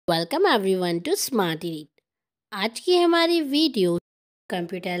Welcome everyone to smart read. आज की हमारी वीडियो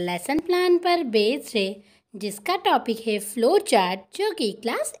कंप्यूटर लेसन प्लान पर बेस्ड है, जिसका टॉपिक है फ्लो चार्ट, जो कि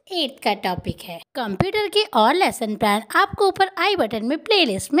क्लास 8 का टॉपिक है। कंप्यूटर के और लेसन प्लान आपको ऊपर आई बटन में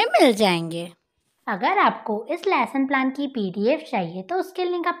प्लेलिस्ट में मिल जाएंगे। अगर आपको इस लेसन प्लान की PDF चाहिए तो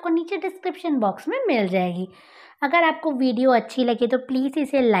उसके लिंक आपको नीचे डिस्क्रिप्शन बॉक्स में मिल जाएगी। अगर आपको वीडियो अच्छी लगे तो प्लीज़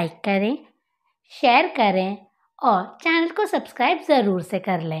इसे लाइक करें, शेयर करें और चैनल को सब्सक्राइब ज़रूर से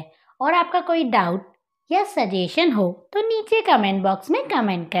कर लें। और आपका कोई डाउट या सजेशन हो तो नीचे कमेंट बॉक्स में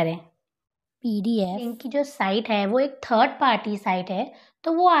कमेंट करें। PDF लिंक की जो साइट है वो एक थर्ड पार्टी साइट है,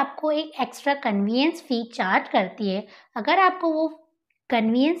 तो वो आपको एक एक्स्ट्रा कन्वीनियंस फ़ी चार्ज करती है। अगर आपको वो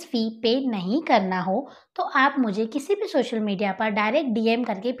कन्वीनियंस फ़ी पे नहीं करना हो तो आप मुझे किसी भी सोशल मीडिया पर डायरेक्ट DM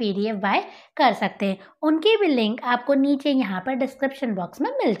करके PDF बाय कर सकते हैं। उनकी भी लिंक आपको नीचे यहाँ पर डिस्क्रिप्शन बॉक्स में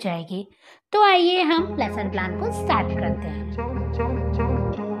मिल जाएगी। तो आइए हम लेसन प्लान को स्टार्ट करते हैं।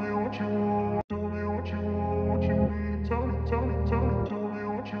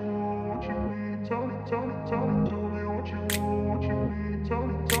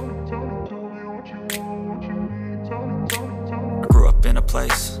 In a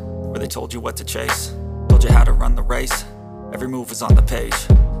place where they told you what to chase, told you how to run the race, every move was on the page,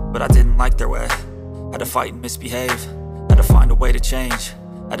 but I didn't like their way, had to fight and misbehave, had to find a way to change,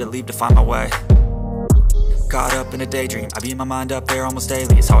 had to leave to find my way. Caught up in a daydream, I beat my mind up there almost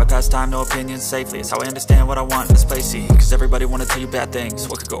daily. It's how I pass time, no opinions safely. It's how I understand what I want in this place, see. Cause everybody wanna tell you bad things,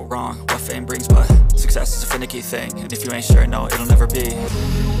 what could go wrong, what fame brings. But success is a finicky thing, and if you ain't sure, no, it'll never be.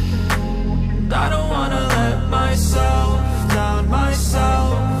 I don't wanna let myself down,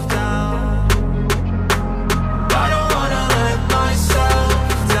 myself down. I don't wanna let myself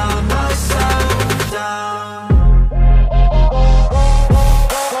down, myself down.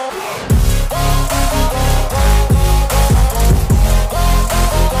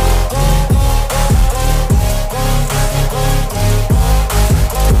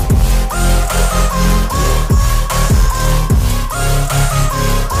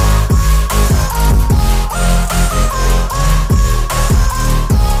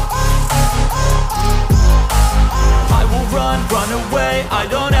 Run away, I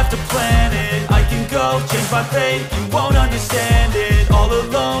don't have to plan it. I can go, change my fate, you won't understand it. All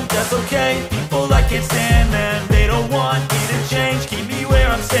alone, that's okay, people I can't stand them. They don't want me to change, keep me where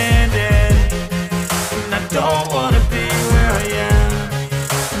I'm standing. And I don't wanna be where I am,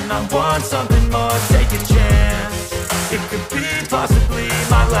 and I want something more, take a chance. It could be possibly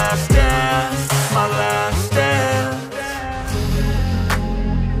my last dance, my last dance.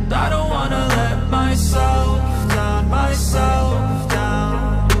 I don't wanna let myself down, myself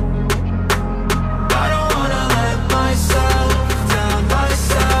down. I don't wanna let myself down,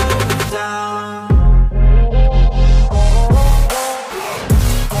 myself down.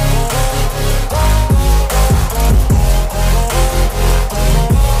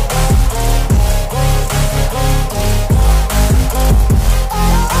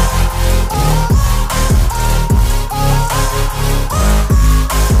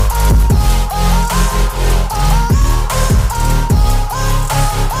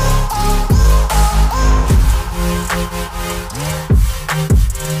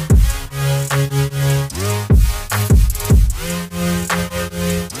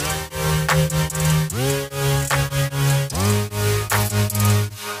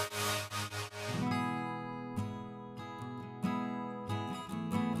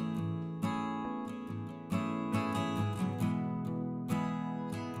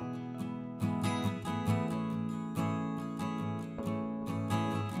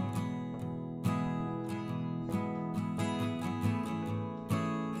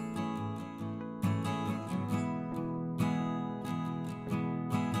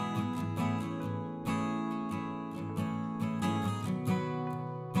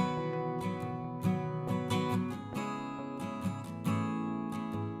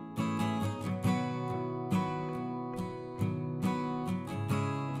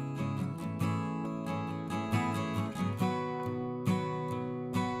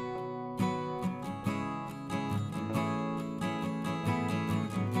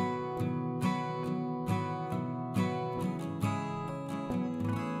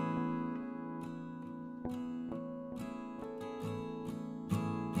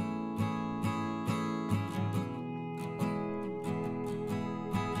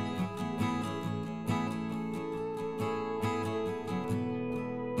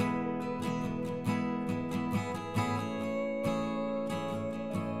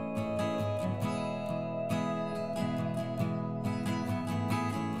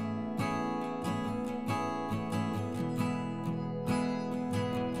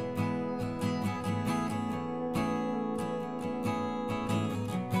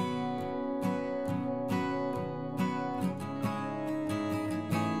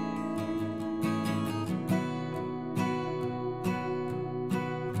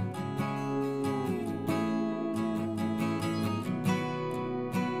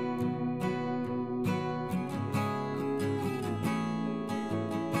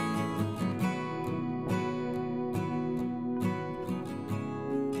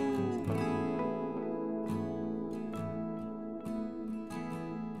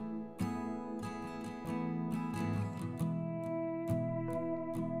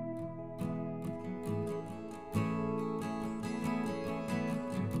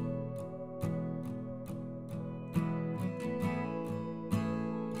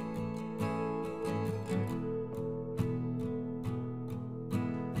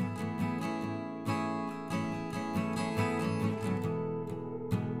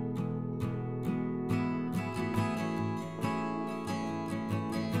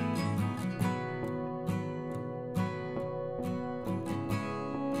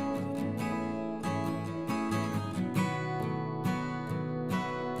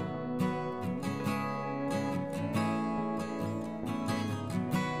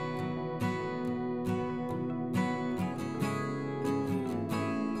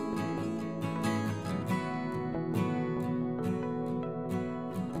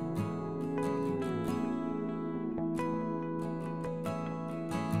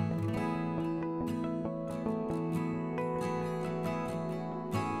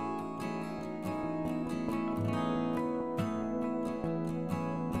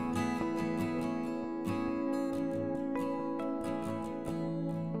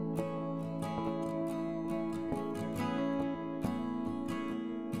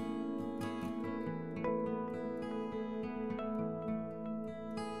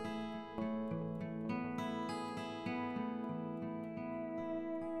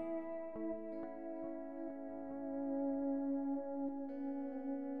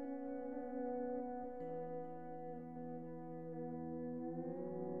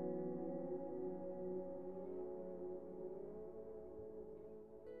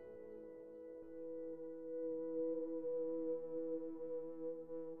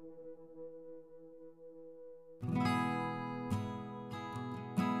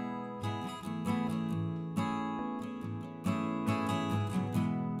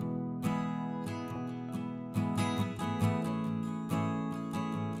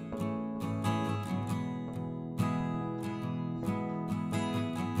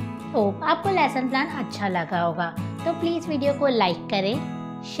 Hope आपको lesson plan अच्छा लगा होगा। तो please video को like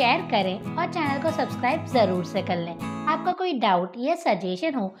करें, share करें और channel को सब्सक्राइब ज़रूर से कर लें। आपका कोई डाउट या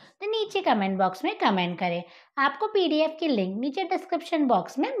सजेशन हो तो नीचे कमेंट बॉक्स में कमेंट करें। आपको PDF की लिंक नीचे डिस्क्रिप्शन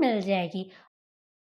बॉक्स में मिल जाएगी।